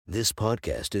This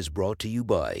podcast is brought to you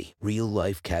by Real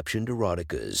Life Captioned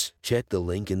Eroticas. Check the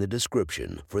link in the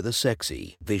description for the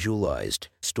sexy, visualized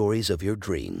stories of your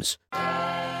dreams.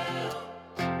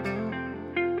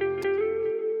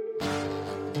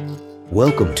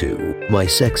 Welcome to My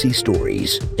Sexy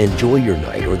Stories. Enjoy your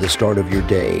night or the start of your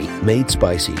day, made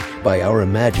spicy by our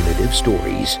imaginative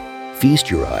stories. Feast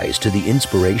your eyes to the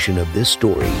inspiration of this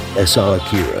story, Asa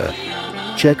Akira.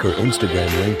 Check her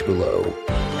Instagram linked below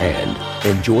and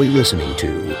enjoy listening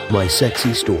to My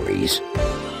Sexy Stories.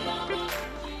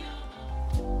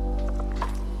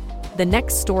 The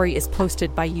next story is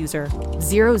posted by user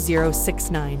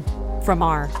 0069 from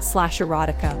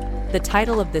r/erotica. The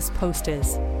title of this post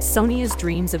is Sonia's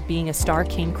Dreams of Being a Star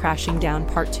Came Crashing Down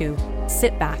Part 2.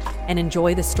 Sit back and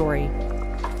enjoy the story.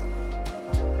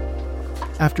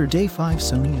 After day 5,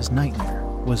 Sonia's nightmare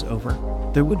was over.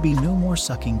 There would be no more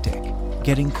sucking dick,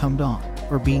 getting cummed on,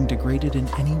 or being degraded in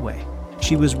any way.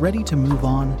 She was ready to move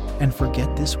on and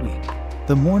forget this week.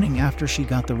 The morning after she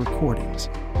got the recordings,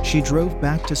 she drove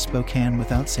back to Spokane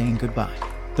without saying goodbye.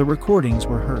 The recordings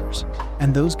were hers,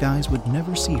 and those guys would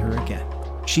never see her again.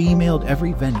 She emailed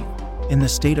every venue in the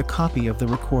state a copy of the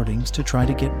recordings to try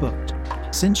to get booked.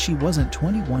 Since she wasn't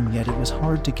 21 yet, it was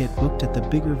hard to get booked at the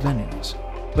bigger venues,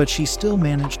 but she still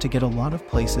managed to get a lot of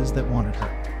places that wanted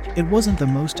her. It wasn't the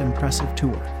most impressive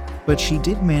tour, but she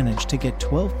did manage to get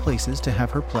 12 places to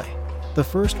have her play. The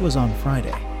first was on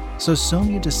Friday, so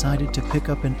Sonia decided to pick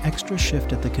up an extra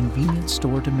shift at the convenience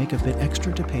store to make a bit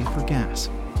extra to pay for gas.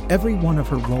 Every one of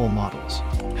her role models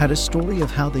had a story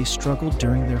of how they struggled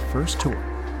during their first tour.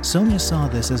 Sonia saw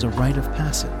this as a rite of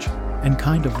passage and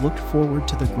kind of looked forward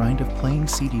to the grind of playing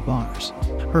seedy bars.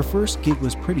 Her first gig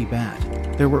was pretty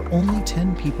bad. There were only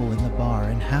 10 people in the bar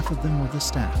and half of them were the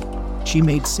staff. She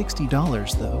made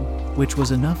 $60 though, which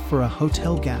was enough for a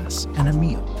hotel gas and a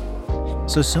meal.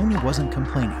 So Sonia wasn't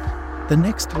complaining. The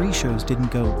next 3 shows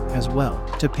didn't go as well.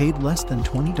 To paid less than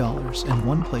 $20 and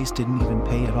one place didn't even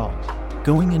pay at all.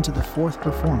 Going into the 4th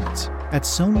performance,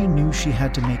 Sonia knew she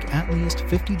had to make at least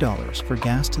 $50 for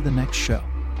gas to the next show.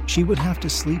 She would have to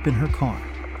sleep in her car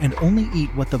and only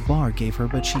eat what the bar gave her,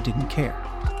 but she didn't care.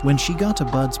 When she got to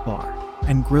Bud's Bar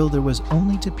and Grill, there was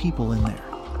only 2 people in there.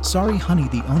 "Sorry honey,"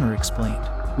 the owner explained.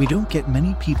 "We don't get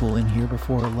many people in here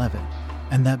before 11,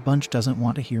 and that bunch doesn't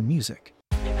want to hear music."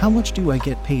 "How much do I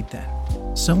get paid then?"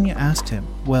 Sonia asked him.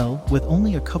 "Well, with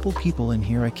only a couple people in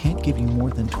here, I can't give you more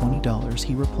than $20,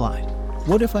 he replied.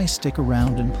 "What if I stick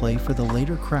around and play for the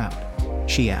later crowd?"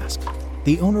 she asked.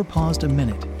 The owner paused a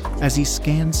minute as he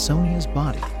scanned Sonia's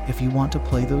body. "If you want to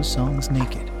play those songs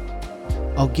naked,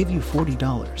 I'll give you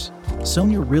 $40.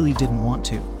 Sonia really didn't want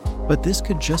to, but this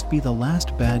could just be the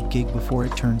last bad gig before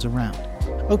it turns around.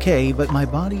 "Okay, but my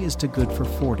body is too good for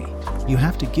 40. You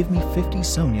have to give me 50,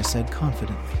 Sonia said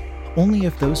confidently. "Only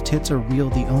if those tits are real,"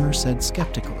 the owner said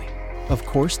skeptically. "Of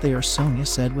course they are," Sonia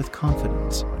said with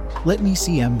confidence. "Let me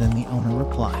see 'em then," the owner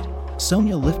replied.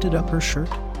 Sonia lifted up her shirt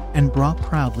and bra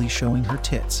proudly showing her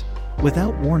tits.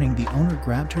 Without warning, the owner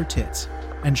grabbed her tits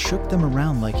and shook them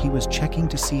around like he was checking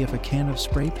to see if a can of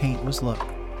spray paint was low.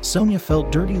 Sonia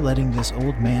felt dirty letting this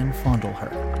old man fondle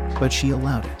her, but she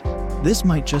allowed it. This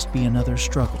might just be another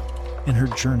struggle in her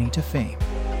journey to fame.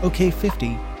 "Okay,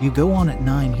 50, you go on at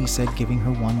 9, he said, giving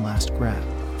her one last grab.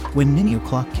 When 9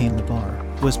 o'clock came, the bar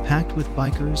was packed with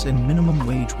bikers and minimum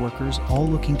wage workers all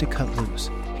looking to cut loose.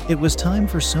 It was time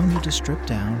for Sonia to strip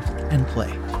down and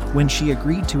play. When she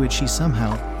agreed to it, she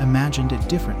somehow imagined it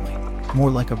differently,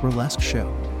 more like a burlesque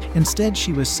show. Instead,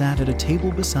 she was sat at a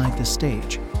table beside the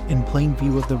stage, in plain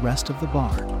view of the rest of the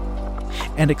bar,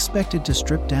 and expected to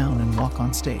strip down and walk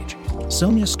on stage.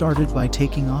 Sonia started by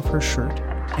taking off her shirt,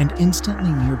 and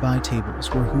instantly nearby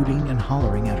tables were hooting and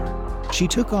hollering at her. She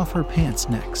took off her pants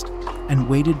next, and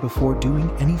waited before doing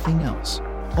anything else.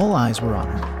 All eyes were on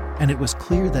her, and it was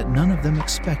clear that none of them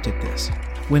expected this.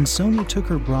 When Sonia took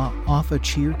her bra off, a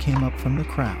cheer came up from the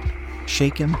crowd.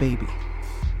 "Shake 'em, baby,"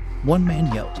 one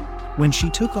man yelled. When she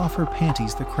took off her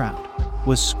panties, the crowd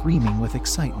was screaming with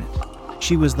excitement.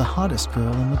 She was the hottest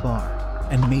girl in the bar,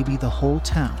 and maybe the whole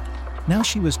town. Now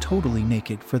she was totally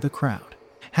naked for the crowd.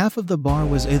 Half of the bar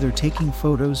was either taking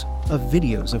photos of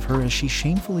videos of her as she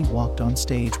shamefully walked on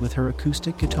stage with her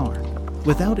acoustic guitar.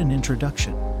 Without an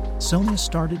introduction, Sonia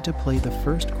started to play the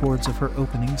first chords of her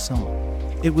opening song.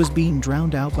 It was being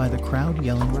drowned out by the crowd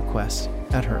yelling requests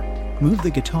at her. "Move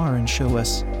the guitar and show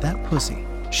us that pussy.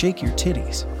 Shake your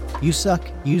titties. You suck.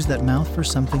 Use that mouth for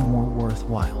something more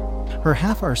worthwhile." Her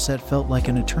half-hour set felt like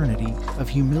an eternity of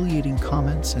humiliating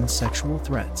comments and sexual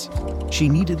threats. She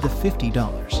needed the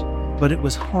 $50, but it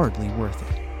was hardly worth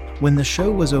it. When the show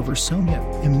was over, Sonia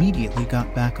immediately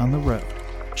got back on the road.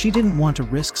 She didn't want to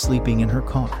risk sleeping in her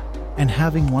car and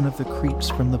having one of the creeps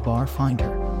from the bar find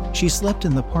her. She slept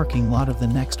in the parking lot of the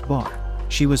next bar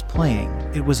she was playing.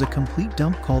 It was a complete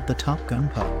dump called the Top Gun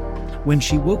Pub. When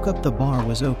she woke up, the bar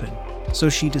was open, so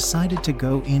she decided to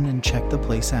go in and check the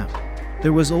place out.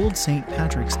 There was old St.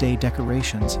 Patrick's Day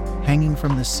decorations hanging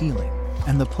from the ceiling,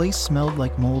 and the place smelled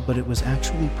like mold, but it was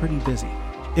actually pretty busy.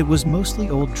 It was mostly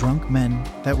old drunk men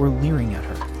that were leering at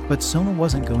her, but Sona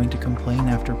wasn't going to complain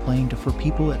after playing for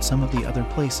people at some of the other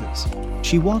places.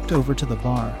 She walked over to the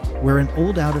bar, where an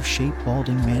old out-of-shape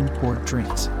balding man poured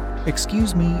drinks.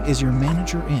 "Excuse me, is your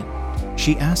manager in?"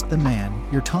 She asked the man.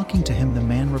 "You're talking to him," the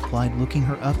man replied, looking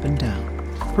her up and down.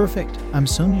 "Perfect, I'm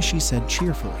Sonia," she said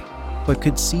cheerfully, but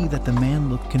could see that the man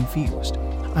looked confused.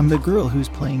 "I'm the girl who's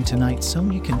playing tonight,"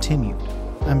 Sonia continued.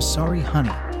 "I'm sorry,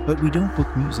 honey, but we don't book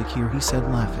music here," he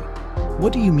said, laughing.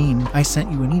 "What do you mean? I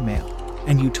sent you an email,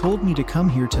 and you told me to come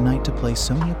here tonight to play."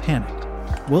 Sonia panicked.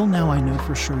 "Well, now I know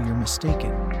for sure you're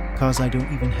mistaken, 'cause I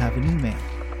don't even have an email."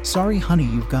 "Sorry, honey,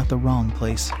 you've got the wrong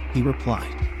place," he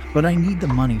replied. "But I need the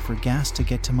money for gas to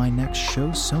get to my next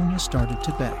show." Sonia started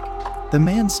to beg. The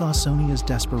man saw Sonia's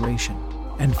desperation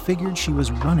and figured she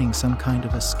was running some kind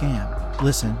of a scam.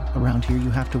 "Listen, around here you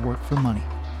have to work for money.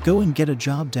 Go and get a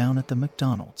job down at the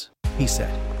McDonald's," he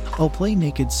said. "I'll play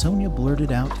naked," Sonia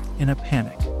blurted out in a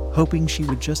panic, hoping she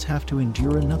would just have to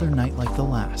endure another night like the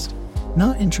last.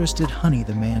 "Not interested, honey,"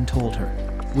 the man told her.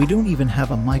 "We don't even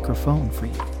have a microphone for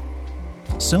you."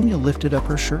 Sonia lifted up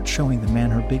her shirt, showing the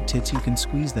man her big tits. "You can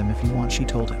squeeze them if you want," she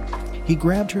told him. He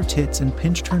grabbed her tits and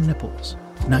pinched her nipples.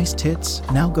 "Nice tits,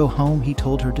 now go home," he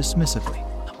told her dismissively.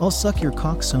 "I'll suck your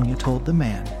cock," Sonia told the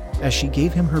man, as she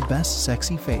gave him her best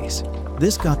sexy face.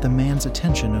 This got the man's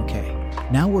attention. "Okay,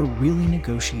 now we're really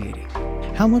negotiating.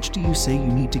 How much do you say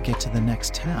you need to get to the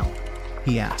next town?"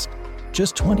 he asked.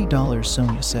 "Just $20,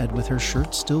 Sonia said with her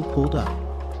shirt still pulled up.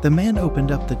 The man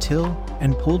opened up the till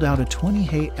and pulled out a 20.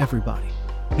 "Hey, everybody,"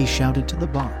 he shouted to the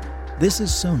bar. "This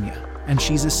is Sonia, and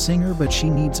she's a singer, but she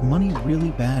needs money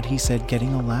really bad," he said,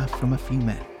 getting a laugh from a few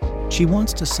men. "She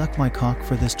wants to suck my cock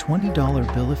for this $20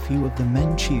 bill." A few of the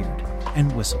men cheered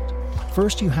and whistled.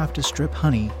 "First you have to strip,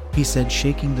 honey," he said,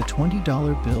 shaking the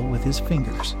 $20 bill with his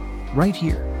fingers. "Right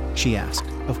here?" she asked.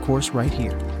 "Of course, right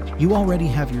here. You already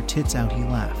have your tits out," he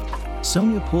laughed.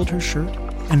 Sonia pulled her shirt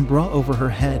and bra over her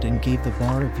head and gave the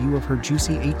bar a view of her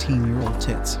juicy 18-year-old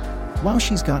tits. "Wow,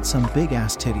 she's got some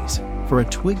big-ass titties for a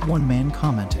twig," one man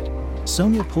commented.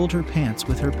 Sonia pulled her pants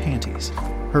with her panties.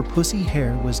 Her pussy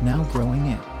hair was now growing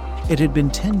in. It had been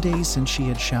 10 days since she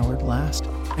had showered last,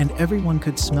 and everyone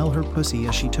could smell her pussy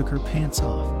as she took her pants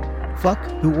off. "Fuck,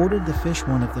 who ordered the fish?"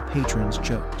 one of the patrons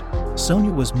joked.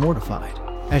 Sonia was mortified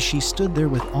as she stood there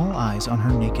with all eyes on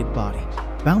her naked body.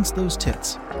 "Bounce those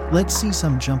tits. Let's see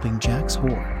some jumping jacks,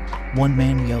 whore," one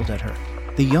man yelled at her.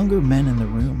 The younger men in the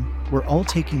room were all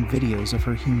taking videos of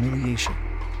her humiliation.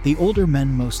 The older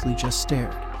men mostly just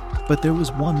stared, but there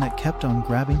was one that kept on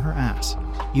grabbing her ass.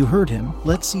 "You heard him.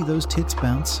 Let's see those tits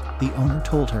bounce," the owner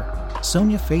told her.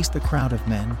 Sonia faced the crowd of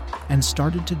men and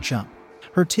started to jump.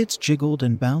 Her tits jiggled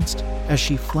and bounced as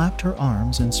she flapped her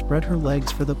arms and spread her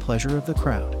legs for the pleasure of the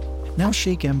crowd. "Now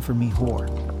shake 'em for me, whore,"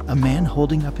 a man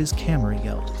holding up his camera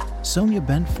yelled. Sonia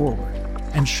bent forward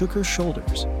and shook her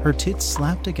shoulders. Her tits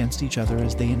slapped against each other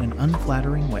as they in an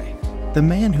unflattering way. The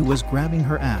man who was grabbing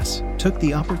her ass took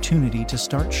the opportunity to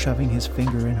start shoving his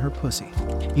finger in her pussy.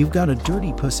 "You've got a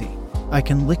dirty pussy. I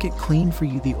can lick it clean for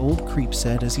you," the old creep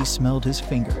said as he smelled his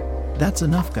finger. "That's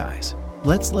enough, guys.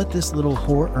 Let's let this little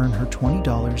whore earn her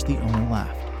 $20, the owner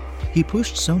laughed. He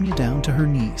pushed Sonia down to her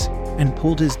knees and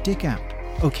pulled his dick out.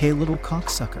 "Okay, little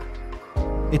cocksucker.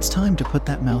 It's time to put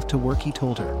that mouth to work," he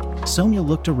told her. Sonia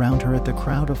looked around her at the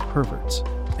crowd of perverts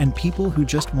and people who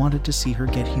just wanted to see her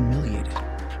get humiliated.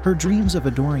 Her dreams of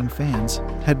adoring fans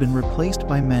had been replaced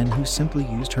by men who simply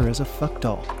used her as a fuck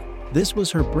doll. This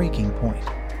was her breaking point.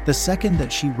 The second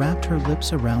that she wrapped her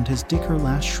lips around his dick, her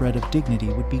last shred of dignity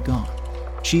would be gone.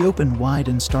 She opened wide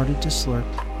and started to slurp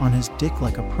on his dick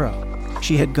like a pro.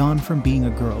 She had gone from being a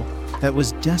girl that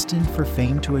was destined for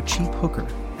fame to a cheap hooker,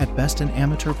 at best an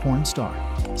amateur porn star.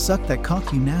 "Suck that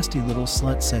cock, you nasty little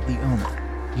slut," said the owner.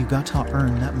 "You got to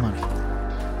earn that money."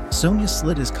 Sonia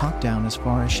slid his cock down as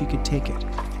far as she could take it.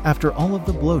 After all of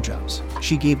the blowjobs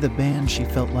she gave the band, she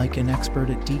felt like an expert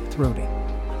at deep throating.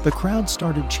 The crowd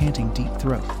started chanting, "Deep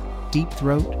throat, deep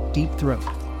throat, deep throat,"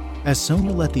 as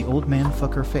Sonia let the old man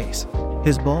fuck her face.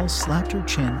 His balls slapped her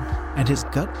chin, and his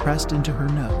gut pressed into her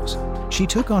nose. She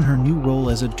took on her new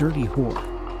role as a dirty whore.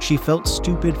 She felt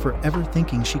stupid for ever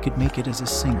thinking she could make it as a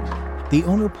singer. The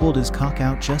owner pulled his cock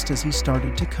out just as he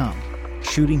started to come.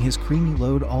 shooting his creamy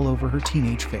load all over her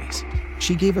teenage face.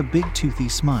 She gave a big toothy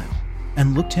smile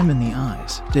and looked him in the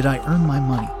eyes. "Did I earn my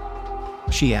money?"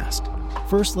 she asked.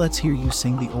 "First let's hear you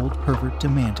sing," the old pervert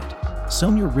demanded.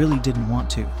 Sonia really didn't want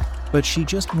to, but she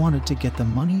just wanted to get the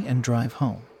money and drive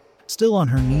home. Still on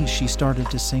her knees, she started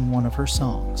to sing one of her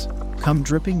songs, cum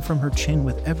dripping from her chin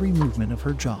with every movement of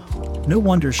her jaw. "No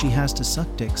wonder she has to suck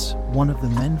dicks," one of the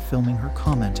men filming her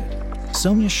commented.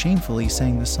 Sonia shamefully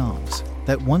sang the songs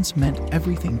that once meant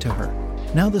everything to her.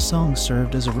 Now the song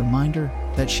served as a reminder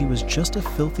that she was just a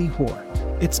filthy whore.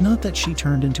 It's not that she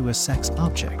turned into a sex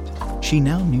object. She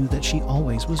now knew that she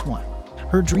always was one.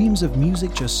 Her dreams of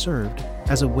music just served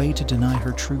as a way to deny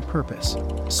her true purpose.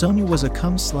 Sonia was a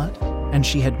cum slut, and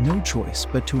she had no choice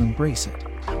but to embrace it.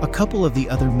 A couple of the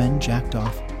other men jacked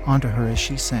off onto her as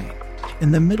she sang.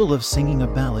 In the middle of singing a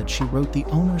ballad she wrote, the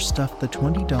owner stuffed the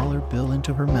 $20 bill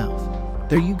into her mouth.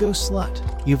 "There you go, slut.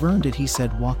 You've earned it," he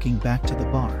said, walking back to the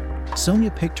bar.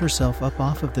 Sonia picked herself up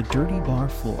off of the dirty bar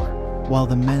floor, while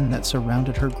the men that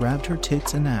surrounded her grabbed her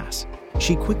tits and ass.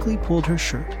 She quickly pulled her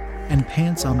shirt and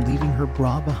pants on, leaving her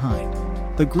bra behind.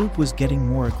 The group was getting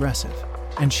more aggressive,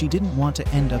 and she didn't want to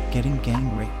end up getting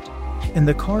gang raped. In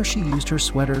the car, she used her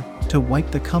sweater to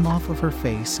wipe the cum off of her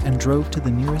face and drove to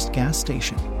the nearest gas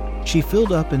station. She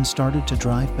filled up and started to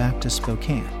drive back to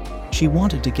Spokane. She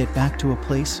wanted to get back to a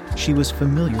place she was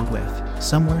familiar with,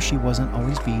 somewhere she wasn't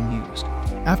always being used.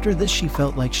 After this, she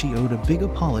felt like she owed a big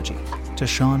apology to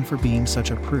Sean for being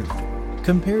such a prude.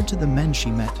 Compared to the men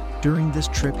she met during this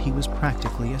trip, he was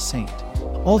practically a saint.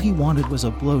 All he wanted was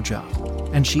a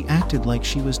blowjob, and she acted like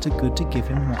she was too good to give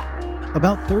him one.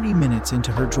 About 30 minutes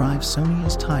into her drive,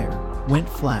 Sonia's tire went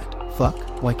flat. "Fuck,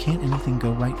 why can't anything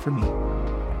go right for me?"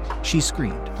 she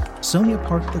screamed. Sonia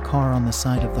parked the car on the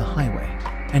side of the highway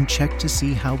and checked to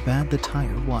see how bad the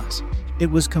tire was.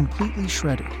 It was completely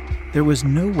shredded. There was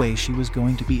no way she was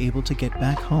going to be able to get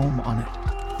back home on it.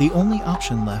 The only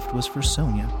option left was for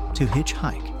Sonia to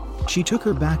hitchhike. She took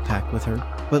her backpack with her,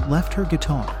 but left her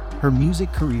guitar. Her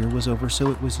music career was over, so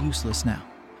it was useless now.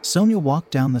 Sonia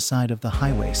walked down the side of the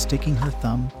highway, sticking her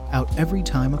thumb out every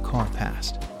time a car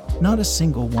passed. Not a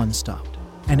single one stopped,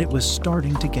 and it was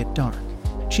starting to get dark.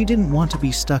 She didn't want to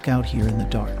be stuck out here in the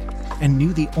dark, and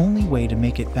knew the only way to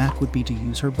make it back would be to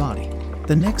use her body.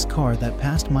 The next car that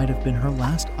passed might have been her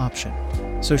last option,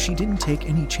 so she didn't take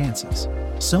any chances.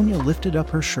 Sonia lifted up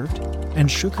her shirt and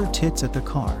shook her tits at the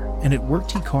car, and it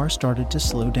worked. The car started to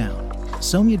slow down.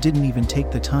 Sonia didn't even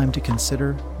take the time to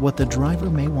consider what the driver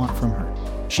may want from her.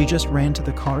 She just ran to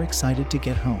the car, excited to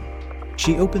get home.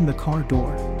 She opened the car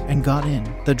door and got in.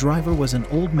 The driver was an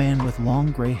old man with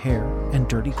long gray hair and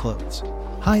dirty clothes.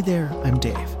 "Hi there, I'm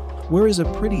Dave. Where is a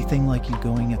pretty thing like you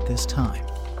going at this time?"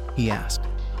 he asked.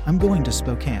 "I'm going to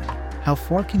Spokane. How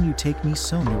far can you take me?"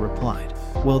 Sonia replied.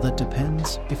 "Well, that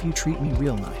depends if you treat me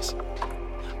real nice.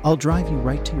 I'll drive you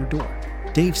right to your door,"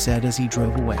 Dave said as he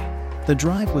drove away. The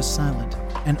drive was silent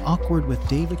and awkward, with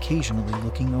Dave occasionally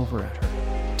looking over at her.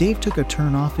 Dave took a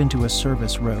turn off into a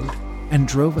service road and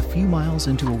drove a few miles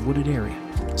into a wooded area.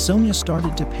 Sonia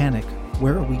started to panic.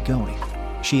 "Where are we going?"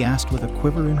 she asked with a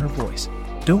quiver in her voice.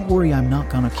 "Don't worry, I'm not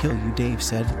gonna kill you," Dave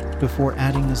said, before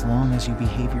adding, "as long as you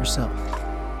behave yourself."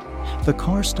 The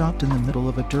car stopped in the middle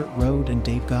of a dirt road and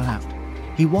Dave got out.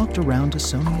 He walked around to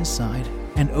Sonia's side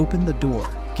and opened the door.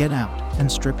 "Get out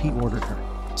and strip," he ordered her.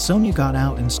 Sonia got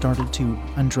out and started to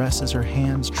undress as her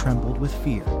hands trembled with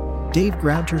fear. Dave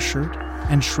grabbed her shirt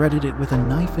and shredded it with a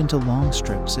knife into long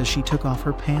strips as she took off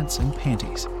her pants and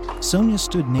panties. Sonia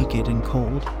stood naked and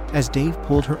cold as Dave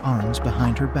pulled her arms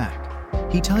behind her back.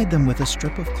 He tied them with a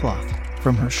strip of cloth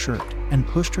from her shirt and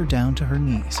pushed her down to her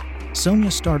knees. Sonia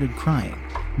started crying,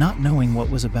 not knowing what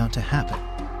was about to happen.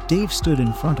 Dave stood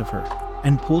in front of her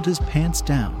and pulled his pants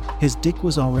down. His dick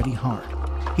was already hard.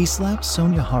 He slapped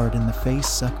Sonia hard in the face.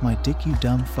 "Suck my dick, you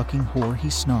dumb fucking whore," he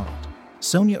snarled.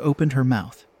 Sonia opened her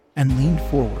mouth and leaned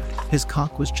forward. His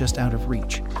cock was just out of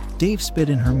reach. Dave spit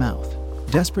in her mouth.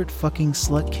 "Desperate fucking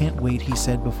slut, can't wait," he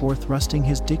said before thrusting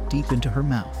his dick deep into her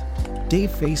mouth.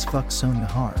 Dave face fucked Sonia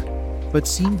hard, but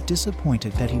seemed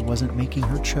disappointed that he wasn't making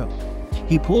her choke.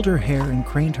 He pulled her hair and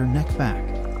craned her neck back.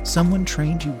 "Someone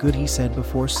trained you good," he said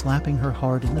before slapping her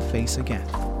hard in the face again.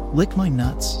 "Lick my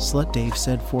nuts, slut," Dave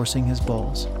said, forcing his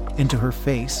balls into her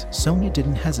face. Sonia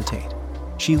didn't hesitate.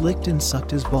 She licked and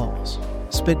sucked his balls.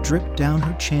 Spit dripped down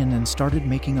her chin and started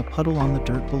making a puddle on the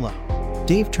dirt below.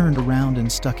 Dave turned around and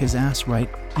stuck his ass right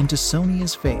into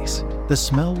Sonia's face. The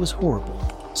smell was horrible.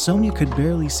 Sonia could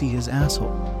barely see his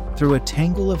asshole through a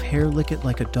tangle of hair. "Lick it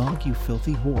like a dog, you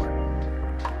filthy whore,"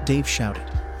 Dave shouted.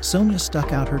 Sonia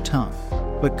stuck out her tongue,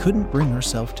 but couldn't bring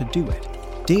herself to do it.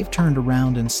 Dave turned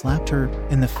around and slapped her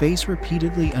in the face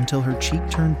repeatedly until her cheek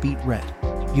turned beet red.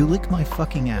 "You lick my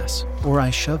fucking ass, or I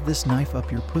shove this knife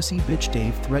up your pussy, bitch,"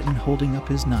 Dave threatened, holding up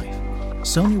his knife.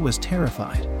 Sonia was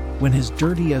terrified when his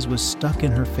dirty ass was stuck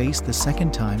in her face the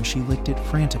second time she licked it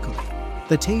frantically.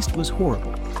 The taste was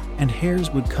horrible, and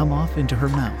hairs would come off into her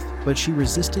mouth, but she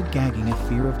resisted, gagging in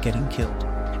fear of getting killed.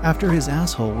 After his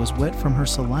asshole was wet from her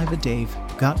saliva, Dave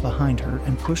got behind her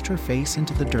and pushed her face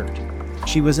into the dirt.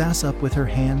 She was ass up with her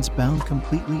hands bound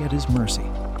completely at his mercy.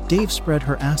 Dave spread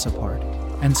her ass apart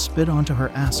and spit onto her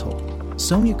asshole.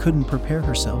 Sonia couldn't prepare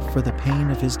herself for the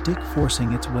pain of his dick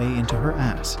forcing its way into her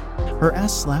ass. Her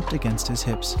ass slapped against his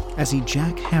hips as he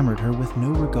jackhammered her with no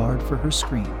regard for her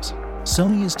screams.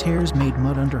 Sonia's tears made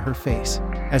mud under her face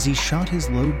as he shot his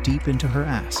load deep into her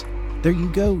ass. "There you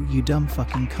go, you dumb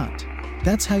fucking cunt.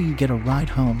 That's how you get a ride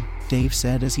home," Dave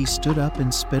said as he stood up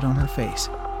and spit on her face.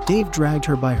 Dave dragged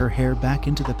her by her hair back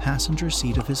into the passenger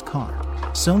seat of his car.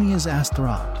 Sonia's ass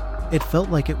throbbed. It felt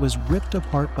like it was ripped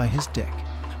apart by his dick.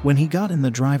 When he got in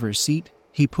the driver's seat,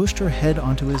 he pushed her head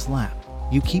onto his lap.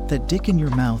 "You keep that dick in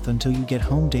your mouth until you get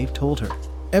home," Dave told her.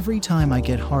 "Every time I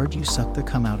get hard, you suck the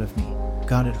cum out of me.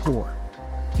 Got it, whore?"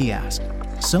 he asked.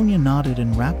 Sonia nodded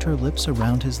and wrapped her lips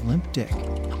around his limp dick.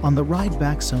 On the ride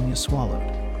back, Sonia swallowed.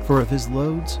 For of his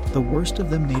loads, the worst of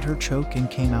them made her choke and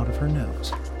came out of her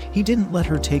nose. He didn't let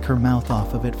her take her mouth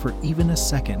off of it for even a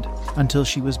second until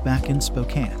she was back in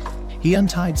Spokane. He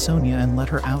untied Sonia and let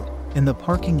her out in the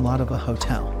parking lot of a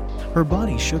hotel. Her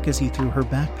body shook as he threw her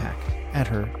backpack at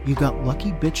her. "You got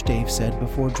lucky, bitch," Dave said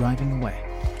before driving away.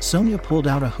 Sonia pulled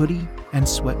out a hoodie and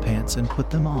sweatpants and put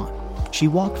them on. She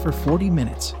walked for 40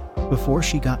 minutes before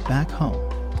she got back home.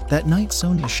 That night,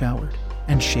 Sonia showered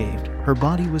and shaved. Her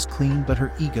body was clean, but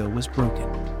her ego was broken.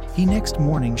 The next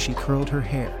morning, she curled her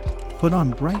hair, put on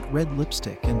bright red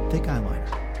lipstick and thick eyeliner.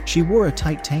 She wore a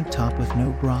tight tank top with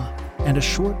no bra and a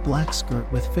short black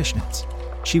skirt with fishnets.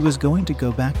 She was going to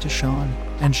go back to Sean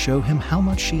and show him how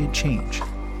much she had changed.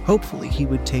 Hopefully he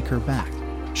would take her back.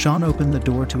 Sean opened the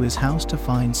door to his house to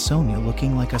find Sonia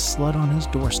looking like a slut on his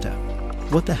doorstep.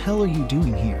 "What the hell are you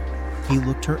doing here?" He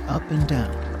looked her up and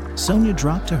down. Sonia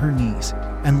dropped to her knees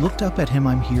and looked up at him.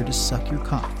 "I'm here to suck your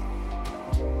cock."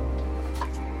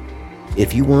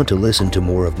 If you want to listen to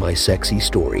more of my sexy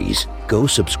stories, go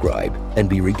subscribe and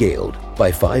be regaled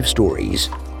by 5 stories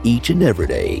each and every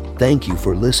day. Thank you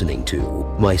for listening to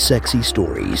My Sexy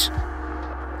Stories.